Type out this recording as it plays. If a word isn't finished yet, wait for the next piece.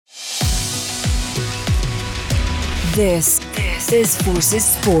This is Forces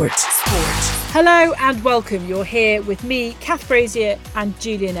Sport. Hello and welcome. You're here with me, Kath Brazier and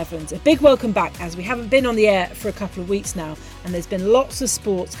Julian Evans. A big welcome back, as we haven't been on the air for a couple of weeks now, and there's been lots of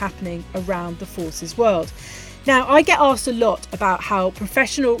sports happening around the Forces world. Now, I get asked a lot about how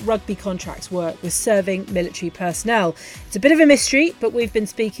professional rugby contracts work with serving military personnel. It's a bit of a mystery, but we've been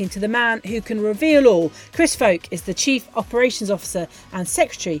speaking to the man who can reveal all. Chris Folk is the Chief Operations Officer and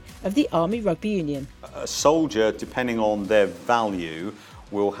Secretary of the Army Rugby Union. A soldier, depending on their value,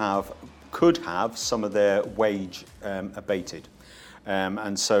 could have some of their wage abated.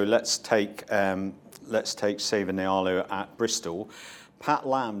 And so let's take Seva Nyalo at Bristol. Pat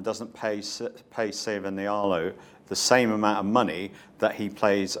Lam doesn't pay Seva Nyalo the same amount of money that he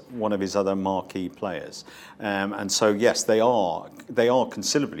pays one of his other marquee players. And so, yes, they are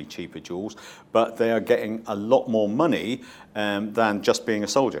considerably cheaper, Jules, but they are getting a lot more money than just being a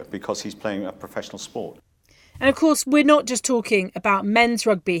soldier because he's playing a professional sport. And of course, we're not just talking about men's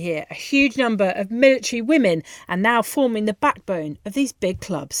rugby here. A huge number of military women are now forming the backbone of these big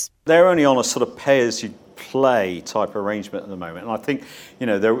clubs. They're only on a sort of pay-as-you-play type arrangement at the moment. And I think,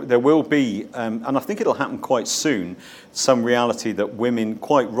 there will be, and I think it'll happen quite soon, some reality that women,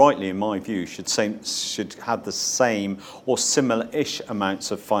 quite rightly in my view, should have the same or similar-ish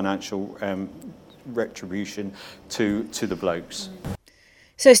amounts of financial retribution to the blokes.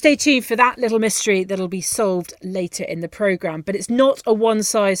 So stay tuned for that little mystery that'll be solved later in the programme. But it's not a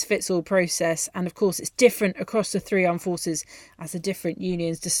one-size-fits-all process. And of course, it's different across the three armed forces as the different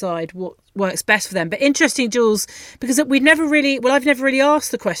unions decide what works best for them. But interesting, Jules, because I've never really asked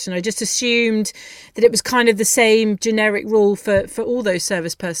the question. I just assumed that it was kind of the same generic rule for all those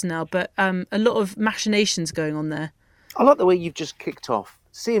service personnel. But a lot of machinations going on there. I like the way you've just kicked off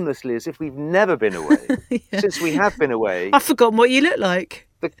seamlessly as if we've never been away. Yeah. Since we have been away. I've forgotten what you look like.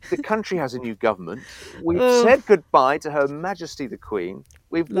 The country has a new government. We've said goodbye to Her Majesty the Queen.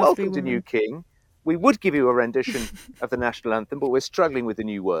 We've welcomed a new king. We would give you a rendition of the national anthem, but we're struggling with the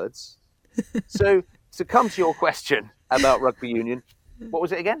new words. So to come to your question about rugby union, what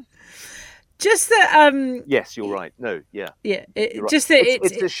was it again? Just that. Yes, you're right. No, yeah. Yeah. Right. Just that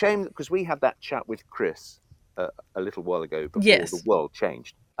it's a shame because we had that chat with Chris a little while ago before the world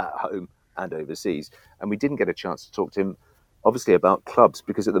changed at home and overseas, and we didn't get a chance to talk to him. Obviously about clubs,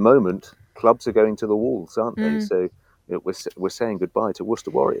 because at the moment clubs are going to the walls, aren't they? So we're saying goodbye to Worcester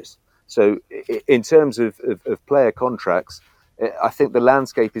Warriors. So in terms of player contracts, I think the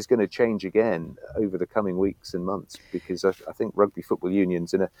landscape is going to change again over the coming weeks and months, because I think rugby football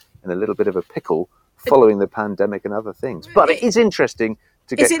unions in a little bit of a pickle following the pandemic and other things. But it is interesting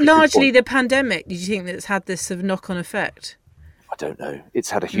to get. Is it largely the pandemic? Did you think that's had this sort of knock-on effect? I don't know. It's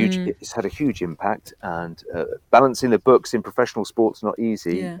had a huge impact, and balancing the books in professional sport's not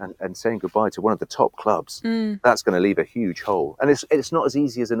easy. And saying goodbye to one of the top clubs, that's going to leave a huge hole. And it's not as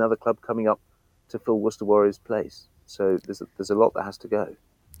easy as another club coming up to fill Worcester Warriors' place. So there's a lot that has to go.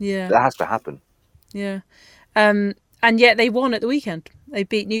 Yeah, that has to happen. Yeah, and yet they won at the weekend. They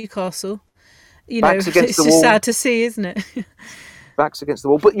beat Newcastle. It's just sad to see, isn't it? Backs against the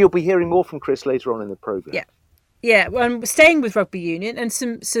wall. But you'll be hearing more from Chris later on in the programme. Yeah. Yeah, well, staying with Rugby Union and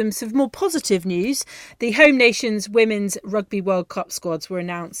some more positive news. The Home Nations Women's Rugby World Cup squads were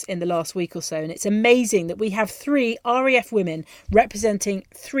announced in the last week or so, and it's amazing that we have 3 RAF women representing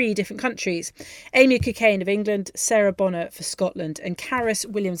 3 different countries. Amy Cockayne of England, Sarah Bonner for Scotland, and Caris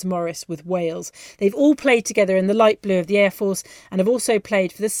Williams-Morris with Wales. They've all played together in the light blue of the Air Force and have also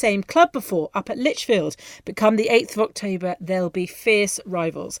played for the same club before, up at Lichfield. But come the 8th of October, they'll be fierce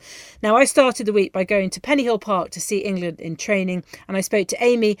rivals. Now, I started the week by going to Pennyhill Park to see England in training, and I spoke to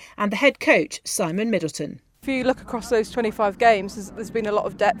Amy and the head coach, Simon Middleton. If you look across those 25 games, there's been a lot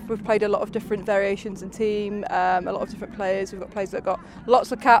of depth. We've played a lot of different variations in team, a lot of different players. We've got players that have got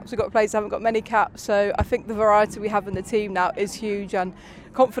lots of caps, we've got players that haven't got many caps. So I think the variety we have in the team now is huge, and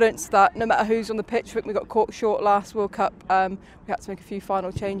confidence that no matter who's on the pitch. I think we got caught short last World Cup. We had to make a few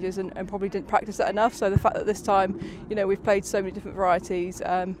final changes and probably didn't practice that enough. So the fact that this time, we've played so many different varieties,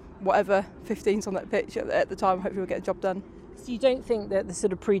 whatever 15's on that pitch at the time, hopefully we'll get the job done. So you don't think that the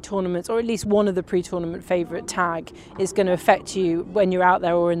sort of pre-tournaments, or at least one of the pre-tournament favourite tag, is going to affect you when you're out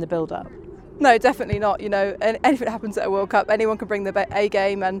there or in the build-up? No, definitely not. Anything that happens at a World Cup, anyone can bring the A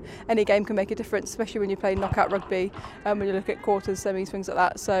game, and any game can make a difference, especially when you're playing knockout rugby, when you look at quarters, semis, things like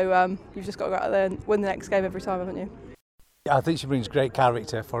that. So you've just got to go out there and win the next game every time, haven't you? I think she brings great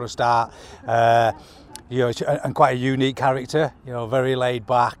character for a start, and quite a unique character. Very laid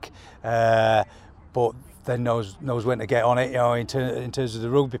back, but then knows when to get on it. In terms of the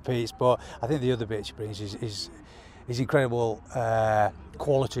rugby piece. But I think the other bit she brings is He's incredible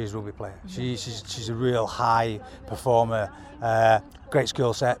quality as a rugby player. She's a real high performer, great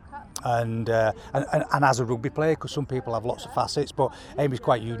skill set. And as a rugby player, because some people have lots of facets, but Amy's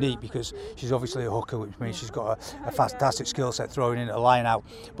quite unique because she's obviously a hooker, which means she's got a fantastic skill set throwing in a line out,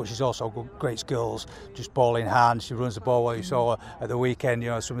 but she's also got great skills just ball in hand. She runs the ball well. You saw her at the weekend,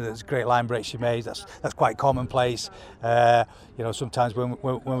 some of those great line breaks she made. That's quite commonplace. Sometimes when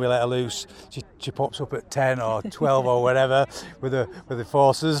we let her loose, she pops up at 10 or 12 or whatever with the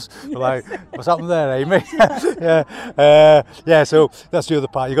forces. We're like, what's happened there, Amy? So that's the other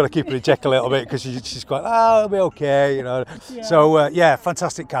part. You've got to keep her in check a little bit because she's quite, it'll be okay, Yeah. So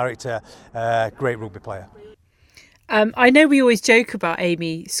fantastic character, great rugby player. I know we always joke about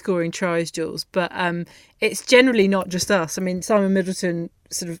Amy scoring tries, Jules, but it's generally not just us. I mean, Simon Middleton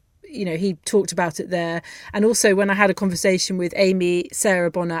sort of, he talked about it there. And also when I had a conversation with Amy,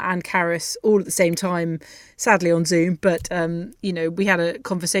 Sarah Bonner and Caris all at the same time, sadly on Zoom, but, we had a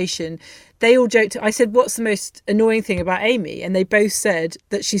conversation. They all joked. I said, what's the most annoying thing about Amy? And they both said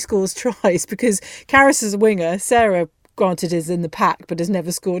that she scores tries because Caris is a winger. Sarah, granted, is in the pack, but has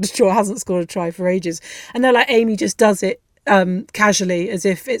never scored a try, hasn't scored a try for ages. And they're like, Amy just does it casually as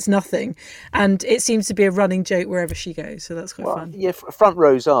if it's nothing, and it seems to be a running joke wherever she goes, so that's quite fun. Front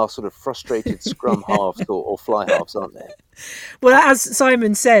rows are sort of frustrated scrum halves or fly halves, aren't they? Well, as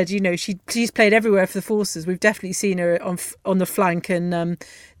Simon said, she's played everywhere for the Forces. We've definitely seen her on the flank, and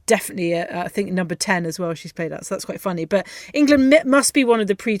definitely I think number 10 as well she's played at, so that's quite funny. But England must be one of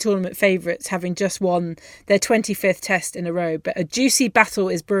the pre-tournament favourites, having just won their 25th test in a row. But a juicy battle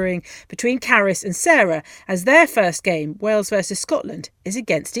is brewing between Caris and Sarah as their first game, Wales versus Scotland, is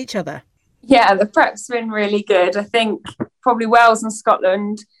against each other. Yeah, the prep's been really good. I think probably Wales and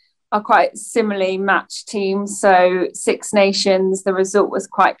Scotland are quite similarly matched teams. So Six Nations, the result was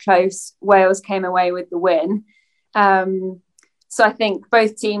quite close. Wales came away with the win. So I think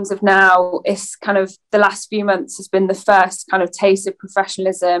both teams have now, it's kind of the last few months has been the first kind of taste of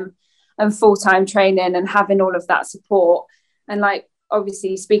professionalism and full-time training and having all of that support. And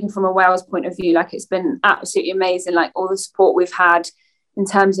obviously speaking from a Wales point of view, it's been absolutely amazing, all the support we've had in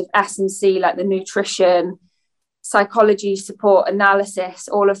terms of S&C, the nutrition, psychology support, analysis,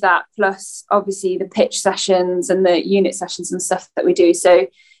 all of that, plus obviously the pitch sessions and the unit sessions and stuff that we do. So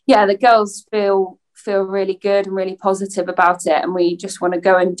yeah, the girls feel really good and really positive about it, and we just want to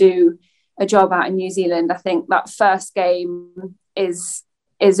go and do a job out in New Zealand. I think that first game is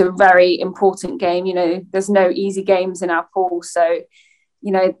a very important game. There's no easy games in our pool, so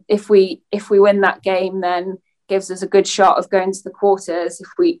if we win that game, then gives us a good shot of going to the quarters.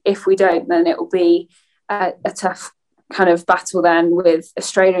 If we don't, then it will be a tough kind of battle then with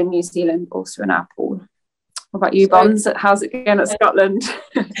Australia and New Zealand also in our pool. What about you, Bonds? How's it going at Scotland?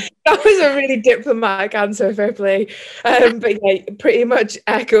 That was a really diplomatic answer, fair play. But yeah, pretty much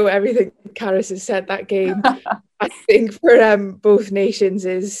echo everything Caris has said. That game, I think, for both nations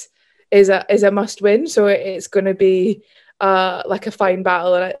is a must win. So it's going to be a fine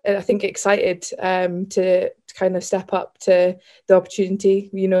battle, and I think excited to kind of step up to the opportunity.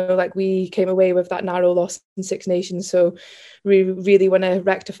 We came away with that narrow loss in Six Nations, so we really want to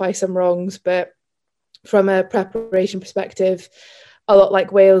rectify some wrongs, but from a preparation perspective, a lot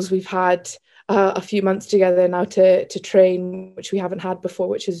like Wales, we've had a few months together now to train, which we haven't had before,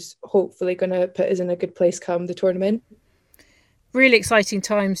 which is hopefully going to put us in a good place come the tournament. Really exciting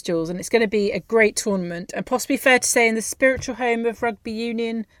times, Jules, and it's going to be a great tournament, and possibly fair to say in the spiritual home of rugby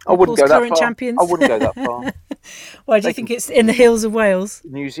union. I wouldn't go that current far. Champions. I wouldn't go that far. Why do you think it's in the hills of Wales?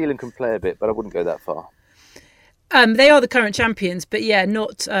 New Zealand can play a bit, but I wouldn't go that far. They are the current champions, but yeah,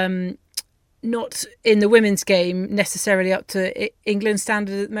 not in the women's game necessarily up to England's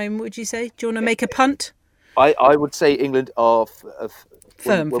standard at the moment, would you say? Do you want to make a punt? I would say England are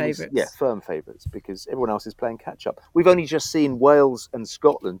firm favourites. Yeah, firm favourites, because everyone else is playing catch-up. We've only just seen Wales and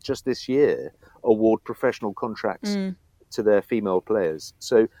Scotland just this year award professional contracts to their female players.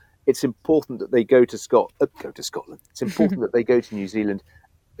 So it's important that they go to Scotland. It's important that they go to New Zealand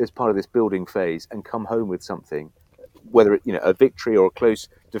as part of this building phase and come home with something, whether it, a victory or a close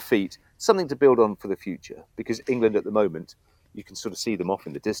defeat, something to build on for the future, because England at the moment, you can sort of see them off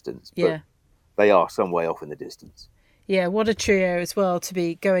in the distance, but they are some way off in the distance. Yeah, what a trio as well to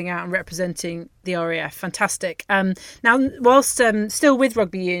be going out and representing the RAF. Fantastic. Now, whilst still with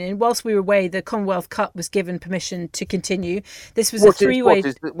rugby union, whilst we were away, the Commonwealth Cup was given permission to continue. This was a three-way...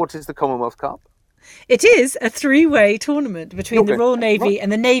 What is the Commonwealth Cup? It is a three-way tournament between the Royal Navy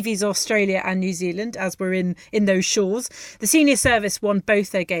and the Navies Australia and New Zealand, as we're in those shores. The senior service won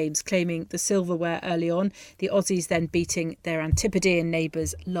both their games, claiming the silverware early on. The Aussies then beating their Antipodean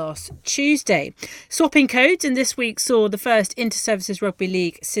neighbours last Tuesday. Swapping codes, and this week saw the first Inter-Services Rugby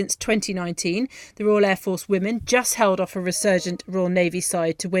League since 2019. The Royal Air Force women just held off a resurgent Royal Navy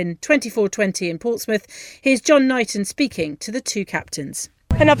side to win 24-20 in Portsmouth. Here's John Knighton speaking to the two captains.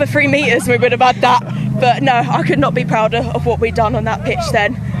 Another 3 metres, we would have had that. But no, I could not be prouder of what we'd done on that pitch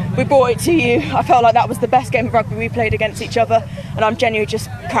then. We brought it to you. I felt like that was the best game of rugby we played against each other. And I'm genuinely just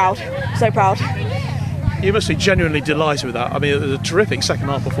proud, so proud. You must be genuinely delighted with that. I mean, it was a terrific second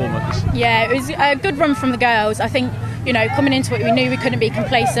half performance. Yeah, it was a good run from the girls. I think, coming into it, we knew we couldn't be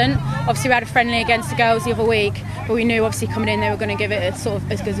complacent. Obviously, we had a friendly against the girls the other week, but we knew obviously coming in they were going to give it as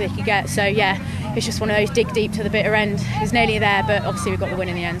good as they could get. So yeah, it's just one of those dig deep to the bitter end. It was nearly there, but obviously we got the win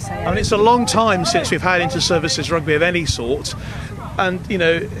in the end. So, yeah. I mean, it's a long time since we've had inter-services rugby of any sort, and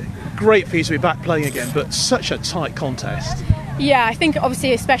great for you to be back playing again, but such a tight contest. Yeah, I think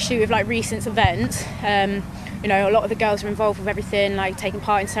obviously especially with recent events, a lot of the girls were involved with everything, like taking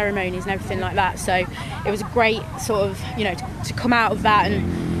part in ceremonies and everything like that. So it was a great sort of, to come out of that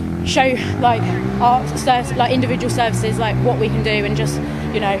and show our individual services what we can do, and just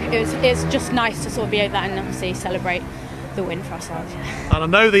it's just nice to sort of be able that and obviously celebrate the win for ourselves. And I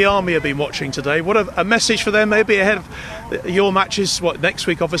know the Army have been watching today. What a message for them maybe ahead of your matches, next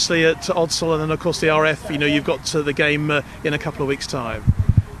week obviously at Odsal, and then of course the RF, you've got to the game in a couple of weeks' time.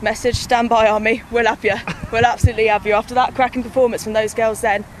 Message, stand by Army, we'll have you. We'll absolutely have you. After that cracking performance from those girls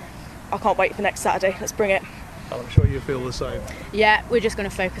then, I can't wait for next Saturday. Let's bring it. I'm sure you feel the same. Yeah, we're just going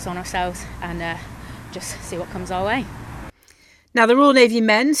to focus on ourselves and just see what comes our way. Now, the Royal Navy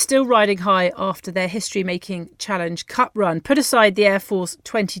men still riding high after their history-making Challenge Cup run put aside the Air Force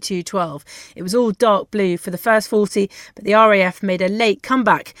 22-12. It was all dark blue for the first 40, but the RAF made a late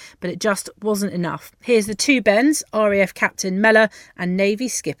comeback, but it just wasn't enough. Here's the two Bens, RAF Captain Mellor and Navy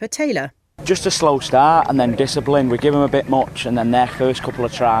Skipper Taylor. Just a slow start and then discipline. We give them a bit much, and then their first couple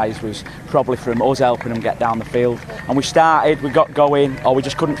of tries was probably from us helping them get down the field. And we started, we got going, or we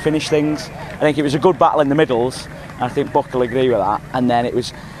just couldn't finish things. I think it was a good battle in the middles, and I think Buck will agree with that. And then it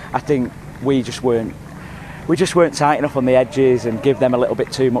was, I think we just weren't tight enough on the edges and give them a little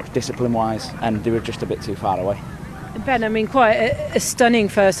bit too much discipline-wise, and they were just a bit too far away. Ben, I mean, quite a stunning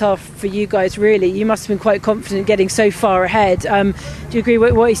first half for you guys, really. You must have been quite confident getting so far ahead. Do you agree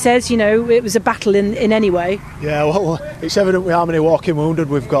with what he says? It was a battle in any way. Yeah, well, it's evident with how many walking wounded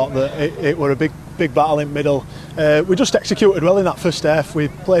we've got that it were a big battle in middle. We just executed well in that first half. We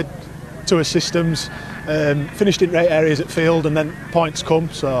played to our systems, finished in right areas at field, and then points come.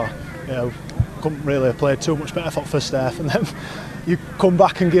 So, couldn't really have played too much better for the first half. And then you come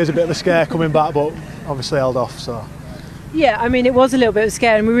back and gives a bit of a scare coming back, but obviously held off. So. Yeah, I mean, it was a little bit of a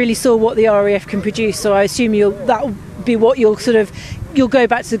scare, and we really saw what the RAF can produce. So I assume that'll be what you'll go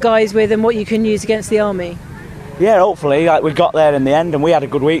back to the guys with, and what you can use against the Army. Yeah, hopefully, we got there in the end, and we had a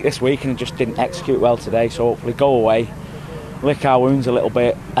good week this week, and just didn't execute well today. So hopefully, go away, lick our wounds a little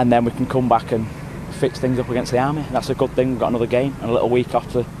bit, and then we can come back and fix things up against the Army. That's a good thing. We've got another game and a little week off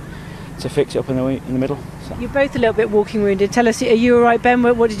to fix it up in the middle. So. You're both a little bit walking wounded. Tell us, are you all right, Ben?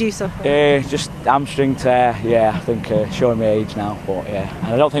 What did you suffer? Just hamstring tear. Yeah, I think showing my age now, but yeah,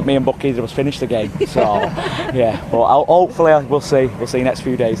 and I don't think me and Buck either of us finished the game. So yeah, but hopefully we'll see. We'll see. Next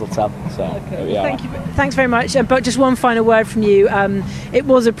few days will tell. So okay. Thank you. Thanks very much. But just one final word from you. It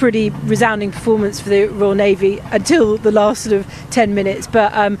was a pretty resounding performance for the Royal Navy until the last sort of 10 minutes.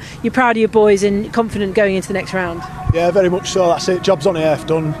 But you're proud of your boys and confident going into the next round. Yeah, very much so. That's it. Job's on earth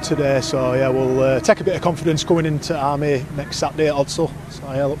done today. So yeah, we'll take a bit of confidence going into Army next Saturday at Odsal. So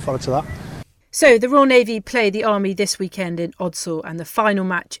yeah, look forward to that. So the Royal Navy play the Army this weekend in Odsal, and the final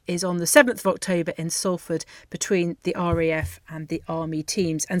match is on the 7th of October in Salford between the RAF and the Army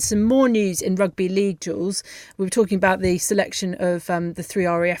teams. And some more news in rugby league, Jules. We were talking about the selection of the 3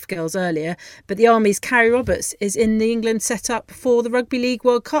 RAF girls earlier, but the Army's Carrie Roberts is in the England setup for the Rugby League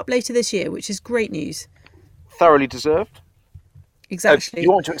World Cup later this year, which is great news. Thoroughly deserved. Exactly.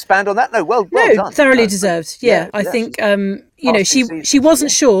 You want to expand on that? No, well done. Thoroughly deserved. Yeah, I think she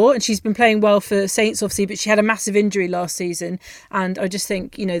wasn't sure, and she's been playing well for Saints, obviously, but she had a massive injury last season, and I just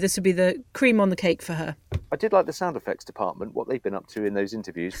think this would be the cream on the cake for her. I did like the sound effects department, what they've been up to in those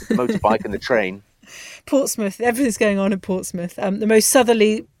interviews with the motorbike and the train. Portsmouth, everything's going on in Portsmouth. The most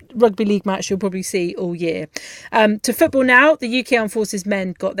southerly rugby league match you'll probably see all year. To football now, the UK Armed Forces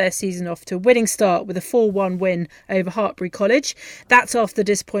men got their season off to a winning start with a 4-1 win over Hartpury College. That's after the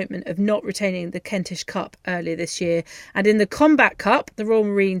disappointment of not retaining the Kentish Cup earlier this year. And in the Combat Cup, the Royal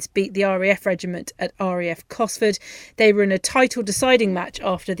Marines beat the RAF regiment at RAF Cosford. They were in a title deciding match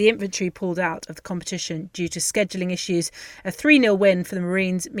after the infantry pulled out of the competition due to scheduling issues. A 3-0 win for the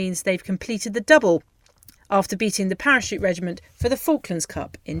Marines means they've completed the double after beating the Parachute Regiment for the Falklands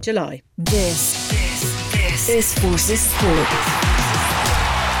Cup in July. This is Forces Sport.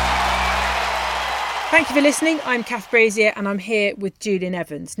 Thank you for listening. I'm Kath Brazier and I'm here with Julian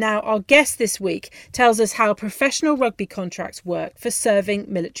Evans. Now, our guest this week tells us how professional rugby contracts work for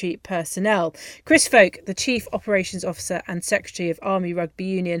serving military personnel. Chris Folk, the Chief Operations Officer and Secretary of Army Rugby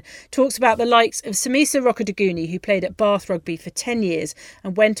Union, talks about the likes of Samisa Rokoduguni, who played at Bath Rugby for 10 years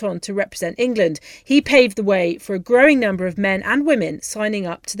and went on to represent England. He paved the way for a growing number of men and women signing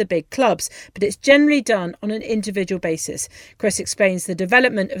up to the big clubs, but it's generally done on an individual basis. Chris explains the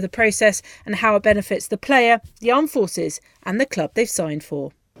development of the process and how it benefits the player, the armed forces and the club they've signed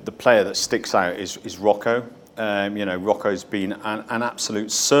for. The player that sticks out is Rocco. Rocco's been an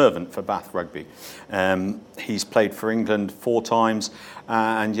absolute servant for Bath Rugby. He's played for England 4 times,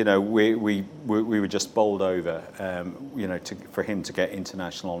 and we were just bowled over, for him to get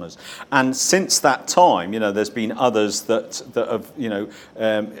international honours. And since that time, there's been others that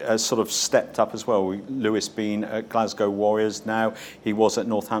have sort of stepped up as well. Lewis been at Glasgow Warriors now. He was at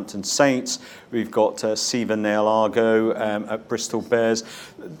Northampton Saints. We've got Siva Nealago at Bristol Bears.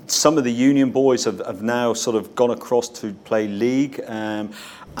 Some of the Union boys have now sort of gone across to play league.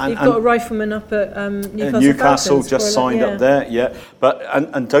 You've got a rifleman up at Newcastle just signed up there, yeah. But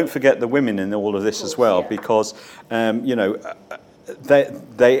and don't forget the women in all of this as well, because they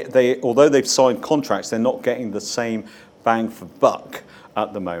although they've signed contracts, they're not getting the same bang for buck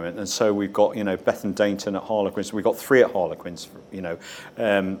at the moment. And so we've got Bethan Dainton at Harlequins. We've got 3 at Harlequins.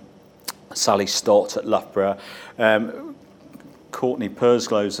 Sally Stott at Loughborough. Courtney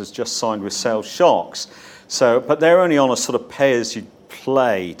Pursglows has just signed with Sale Sharks. So, but they're only on a sort of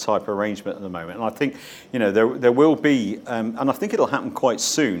pay-as-you-play type arrangement at the moment. And I think, there will be, and I think it'll happen quite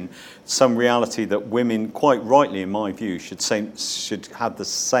soon, some reality that women, quite rightly in my view, should have the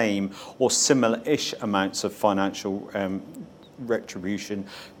same or similar-ish amounts of financial retribution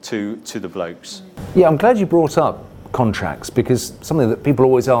to the blokes. Yeah, I'm glad you brought up contracts, because something that people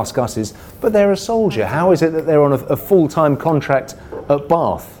always ask us is, but they're a soldier. How is it that they're on a full-time contract at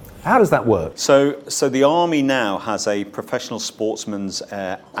Bath? How does that work? So the Army now has a professional sportsman's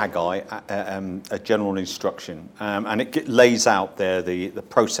AGI, a general instruction, and it lays out there the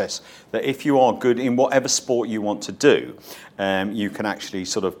process that if you are good in whatever sport you want to do, you can actually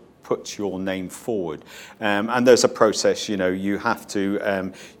sort of put your name forward, and there's a process. You have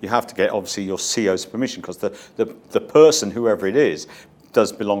to get obviously your CO's permission, because the person, whoever it is,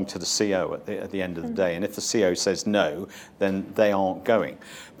 does belong to the CO at the end of the day. And if the CO says no, then they aren't going.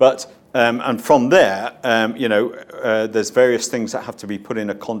 But and from there, there's various things that have to be put in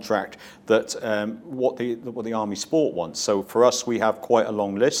a contract that what the Army Sport wants. So for us, we have quite a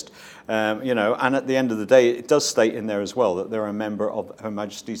long list, and at the end of the day, it does state in there as well that they're a member of Her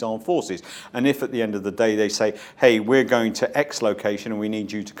Majesty's Armed Forces. And if at the end of the day they say, hey, we're going to X location and we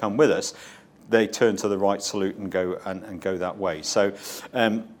need you to come with us, they turn to the right salute and go that way. So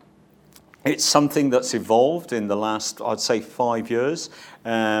it's something that's evolved in the last, I'd say, 5 years.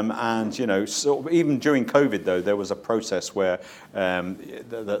 And sort of even during COVID, though, there was a process where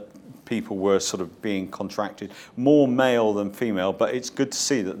that people were sort of being contracted, more male than female, but it's good to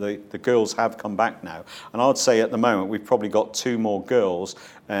see that the girls have come back now. And I'd say at the moment we've probably got 2 more girls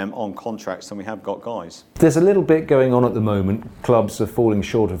on contracts than we have got guys. There's a little bit going on at the moment. Clubs are falling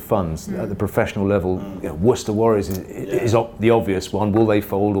short of funds at the professional level. Worcester Warriors is the obvious one. Will they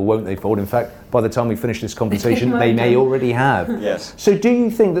fold or won't they fold? In fact, by the time we finish this conversation, they may already have. Yes. So do you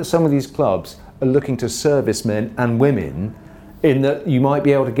think that some of these clubs are looking to servicemen and women in that you might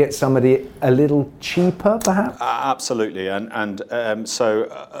be able to get somebody a little cheaper, perhaps? Absolutely. And so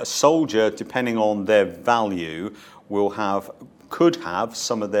a soldier, depending on their value, could have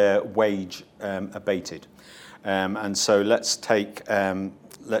some of their wage abated. And so let's take Seva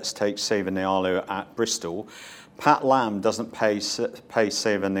Nealo at Bristol. Pat Lamb doesn't pay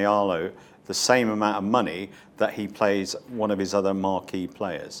Seva Nealo the same amount of money that he plays one of his other marquee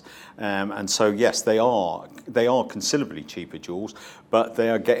players. And so, yes, they are considerably cheaper, Jules, but they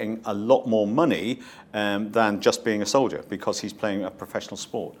are getting a lot more money than just being a soldier, because he's playing a professional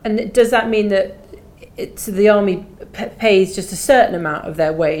sport. And does that mean that so the Army pays just a certain amount of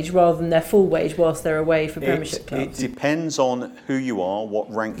their wage rather than their full wage whilst they're away for Premiership clubs? It depends on who you are,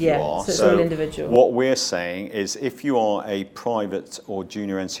 what rank you are. So it's all individual. What we're saying is if you are a private or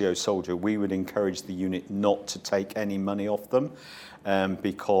junior NCO soldier, we would encourage the unit not to take any money off them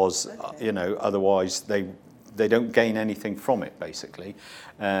because, otherwise they don't gain anything from it, basically.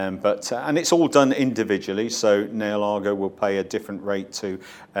 And it's all done individually, so Nail Argo will pay a different rate to,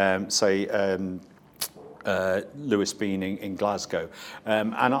 Lewis Bean in Glasgow.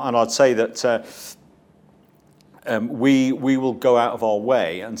 And I'd say that we will go out of our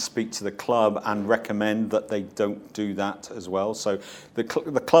way and speak to the club and recommend that they don't do that as well. So the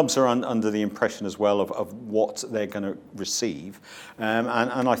clubs are under the impression as well of what they're going to receive. And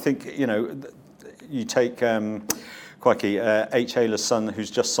I think, you take... Crikey, H. Hayler's son, who's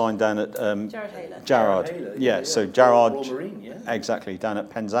just signed down at... Jared Hayler. Jared, yeah. So Jared, exactly, down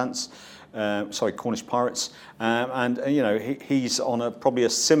at Penzance, Cornish Pirates. He's on probably a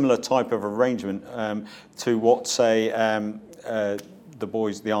similar type of arrangement to what, say,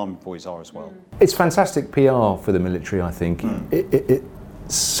 the Army boys are as well. It's fantastic PR for the military, I think. It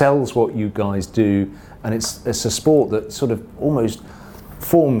sells what you guys do, and it's a sport that sort of almost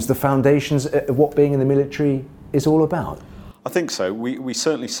forms the foundations of what being in the military is all about. I think so. We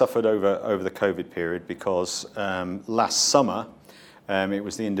certainly suffered over the COVID period because last summer it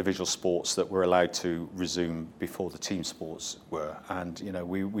was the individual sports that were allowed to resume before the team sports were. And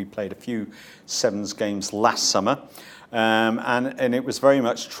we played a few sevens games last summer. And it was very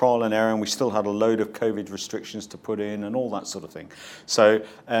much trial and error, and we still had a load of COVID restrictions to put in and all that sort of thing. So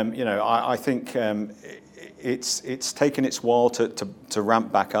I think it's taken its while to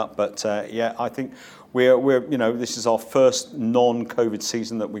ramp back up, but I think we're this is our first non-COVID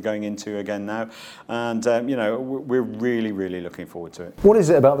season that we're going into again now, and we're really, really looking forward to it. What is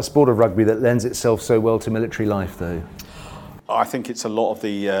it about the sport of rugby that lends itself so well to military life, though? I think it's a lot of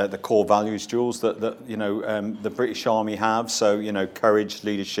the core values, Jules, that the British Army have. So courage,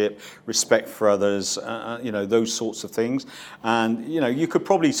 leadership, respect for others, those sorts of things. And you could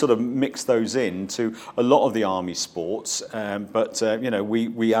probably sort of mix those into a lot of the Army sports. But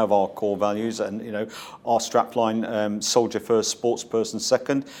we have our core values, and our strapline, soldier first, sports person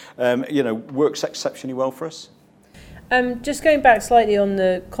second, works exceptionally well for us. Just going back slightly on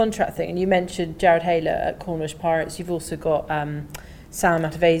the contract thing, and you mentioned Jared Hayler at Cornish Pirates. You've also got Sam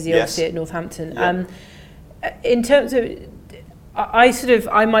Matavesi, obviously, at Northampton. Yeah. In terms of,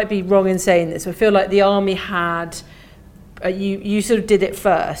 I might be wrong in saying this, but I feel like the Army had, you sort of did it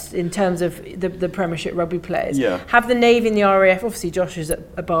first in terms of the Premiership rugby players. Yeah. Have the Navy and the RAF, obviously Josh is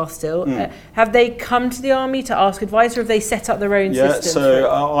at Bath still, have they come to the Army to ask advice, or have they set up their own systems?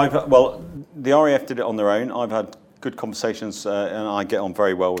 So the RAF did it on their own. I've had good conversations, and I get on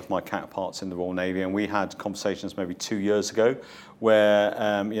very well with my counterparts in the Royal Navy, and we had conversations maybe 2 years ago where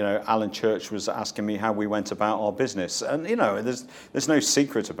Alan Church was asking me how we went about our business, and there's no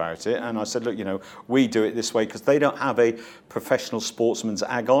secret about it, and I said, look, we do it this way because they don't have a professional sportsman's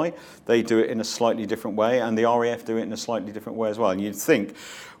AGI. They do it in a slightly different way, and the RAF do it in a slightly different way as well. And you'd think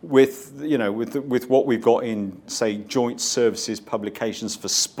with what we've got in, say, joint services publications for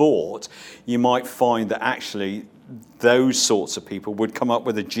sport, you might find that actually those sorts of people would come up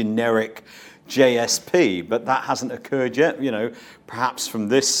with a generic JSP, but that hasn't occurred yet. Perhaps from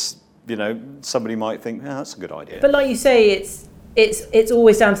this, somebody might think, that's a good idea. But like you say, it's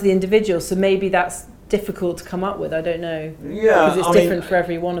always down to the individual, so maybe that's difficult to come up with. I don't know. Yeah, because it's different for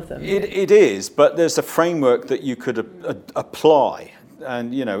every one of them. It is, but there's a framework that you could apply.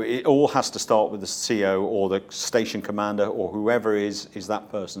 And it all has to start with the CO or the station commander or whoever is that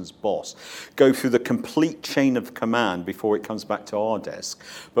person's boss. Go through the complete chain of command before it comes back to our desk.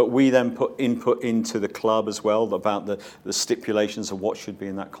 But we then put input into the club as well about the stipulations of what should be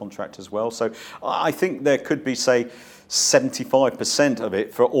in that contract as well. So I think there could be, say, 75% of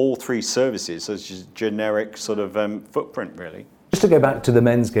it for all three services as a generic sort of footprint, really. Just to go back to the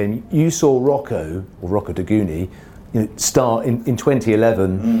men's game, you saw Rocco Daguni start in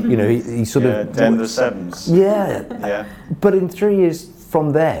 2011. He sort of Denver Sevens. Yeah. But in 3 years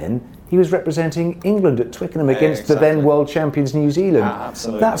from then, he was representing England at Twickenham against the then world champions New Zealand.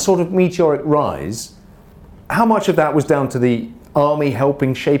 Absolutely. That sort of meteoric rise. How much of that was down to the Army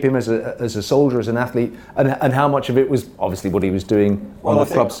helping shape him as a soldier, as an athlete, and how much of it was obviously what he was doing on the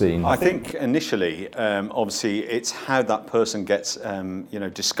club scene? I think initially, obviously, it's how that person gets,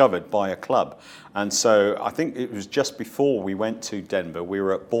 discovered by a club. And so I think it was just before we went to Denver, we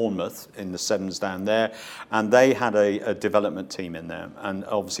were at Bournemouth in the Sevens down there, and they had a development team in there. And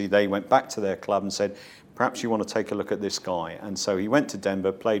obviously they went back to their club and said, perhaps you want to take a look at this guy. And so he went to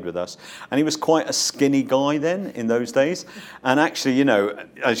Denver, played with us, and he was quite a skinny guy then in those days. And actually, you know,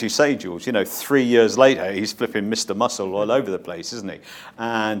 as you say, Jules, you know, 3 years later, he's flipping Mr. Muscle all over the place, isn't he?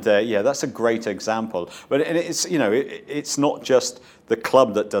 And yeah, that's a great example. But it's, you know, it's not just the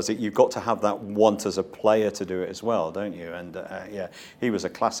club that does it. You've got to have that want as a player to do it as well, don't you? And yeah, he was a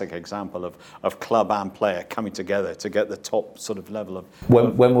classic example of club and player coming together to get the top sort of level of.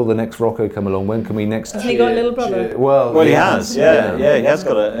 When will the next Rocco come along? When can we next? Has he got a little brother? Well, he has. Yeah, he has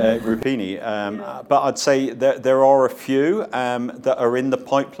got a Rupini. But I'd say there are a few that are in the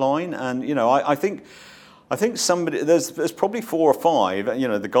pipeline, and you know, I think somebody there's probably 4 or 5. You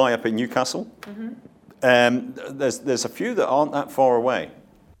know, the guy up in Newcastle. Mm-hmm. There's a few that aren't that far away.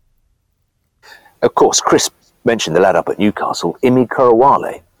 Of course, Chris mentioned the lad up at Newcastle, Imi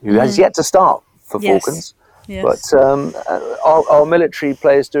Kurawale, who has yet to start for Falcons. Yes. But our military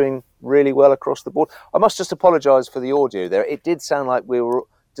players doing really well across the board. I must just apologise for the audio there. It did sound like we were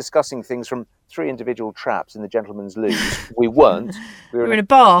discussing things from 3 individual traps in the gentleman's lose. We weren't. We were in a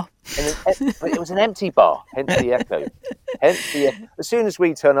bar. It was an empty bar, hence the echo. As soon as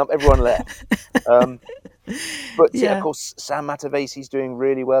we turn up, everyone left. But of course, Sam Matavesi's doing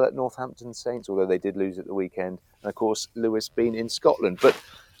really well at Northampton Saints, although they did lose at the weekend. And of course, Lewis Bean in Scotland. But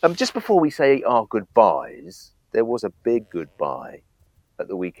just before we say our goodbyes, there was a big goodbye at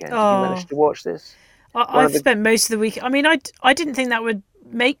the weekend. Did you manage to watch this? I've spent most of the week. I mean, I didn't think that would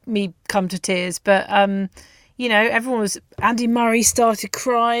make me come to tears, but you know, everyone was. Andy Murray started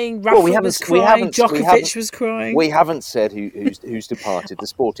crying. Rafa was crying. Djokovic was crying. We haven't said who's departed the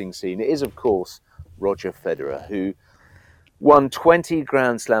sporting scene. It is, of course, Roger Federer, who won 20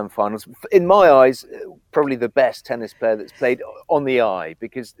 Grand Slam finals. In my eyes, probably the best tennis player that's played on the eye,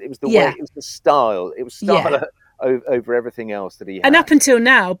 because it was the way, it was the style. It was style over everything else that he had. And up until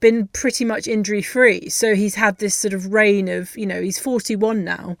now, been pretty much injury-free. So he's had this sort of reign of, you know, he's 41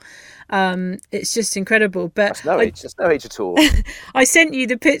 now. It's just incredible. But that's no age at all. I sent you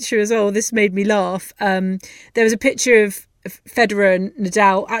the picture as well. This made me laugh. There was a picture of Federer and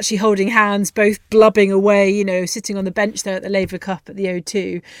Nadal actually holding hands, both blubbing away, you know, sitting on the bench there at the Laver Cup at the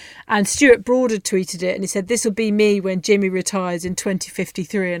O2. And Stuart Broad had tweeted it and he said, "This will be me when Jimmy retires in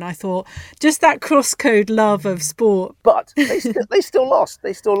 2053." And I thought, just that cross-code love of sport. But they still lost.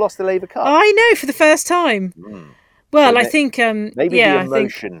 They still lost the Laver Cup. I know, for the first time. Well, so I think maybe the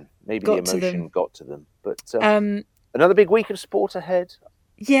emotion got to them. But another big week of sport ahead.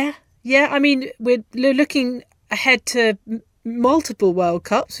 Yeah. I mean, we're looking ahead to multiple World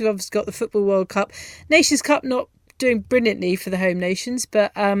Cups. We've obviously got the Football World Cup. Nations Cup not doing brilliantly for the home nations,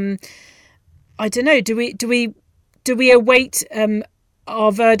 but I don't know. Do we await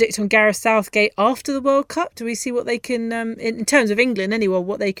our verdict on Gareth Southgate after the World Cup? Do we see what they can, in terms of England anyway,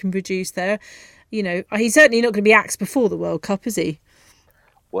 what they can produce there? You know, he's certainly not going to be axed before the World Cup, is he?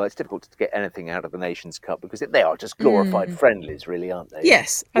 Well, it's difficult to get anything out of the Nations Cup because they are just glorified friendlies, really, aren't they?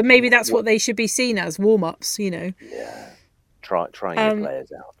 Yes, and maybe that's what they should be seen as, warm-ups, you know. Yeah, trying your players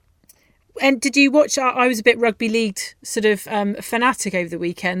out. And did you watch? I was a bit rugby league sort of fanatic over the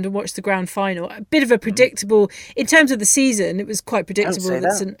weekend and watched the grand final. A bit of a predictable, in terms of the season, it was quite predictable.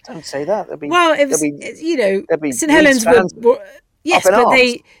 Don't say that. You know, St Helens were yes, but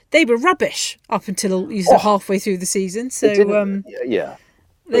they were rubbish up until halfway through the season. So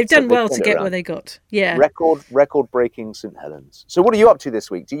they've done well to get where they got. Yeah. Record-breaking St Helens. So what are you up to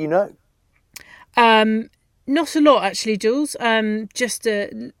this week? Do you know? Not a lot, actually, Jules. Just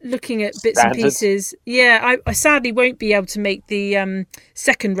looking at bits and pieces. Yeah, I sadly won't be able to make the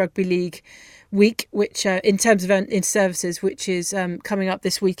second rugby league week, which in terms of in services, which is coming up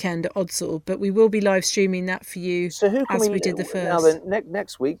this weekend at Odsal. But we will be live streaming that for you as we did the first. Now then,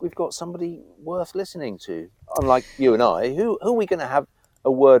 next week we've got somebody worth listening to. Unlike you and I, who are we going to have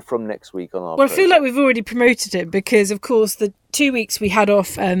a word from next week on our Well, I feel like we've already promoted him because, of course, the 2 weeks we had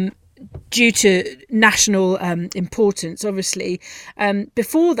off due to national importance, obviously.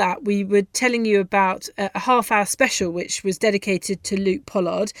 Before that, we were telling you about a half-hour special which was dedicated to Luke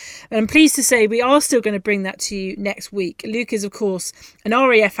Pollard. And I'm pleased to say we are still going to bring that to you next week. Luke is, of course, an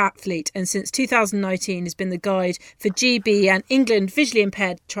RAF athlete and since 2019 has been the guide for GB and England visually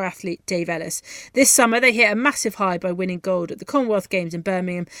impaired triathlete Dave Ellis. This summer, they hit a massive high by winning gold at the Commonwealth Games in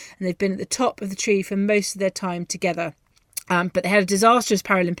Birmingham, and they've been at the top of the tree for most of their time together. But they had a disastrous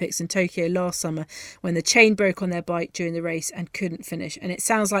Paralympics in Tokyo last summer when the chain broke on their bike during the race and couldn't finish. And it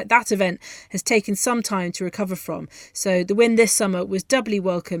sounds like that event has taken some time to recover from. So the win this summer was doubly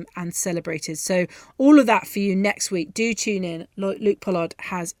welcome and celebrated. So all of that for you next week. Do tune in. Luke Pollard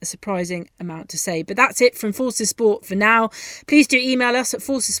has a surprising amount to say. But that's it from Forces Sport for now. Please do email us at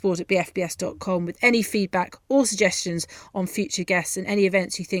forcesport@bfbs.com with any feedback or suggestions on future guests and any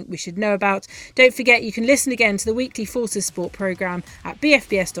events you think we should know about. Don't forget you can listen again to the weekly Forces Sport programme at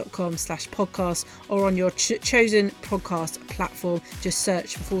bfbs.com/podcast or on your chosen podcast platform. Just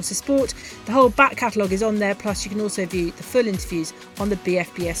search for Forces Sport. The whole back catalogue is on there, plus you can also view the full interviews on the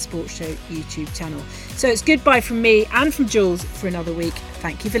BFBS Sports Show YouTube channel. So it's goodbye from me and from Jules for another week.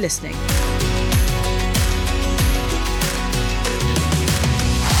 Thank you for listening.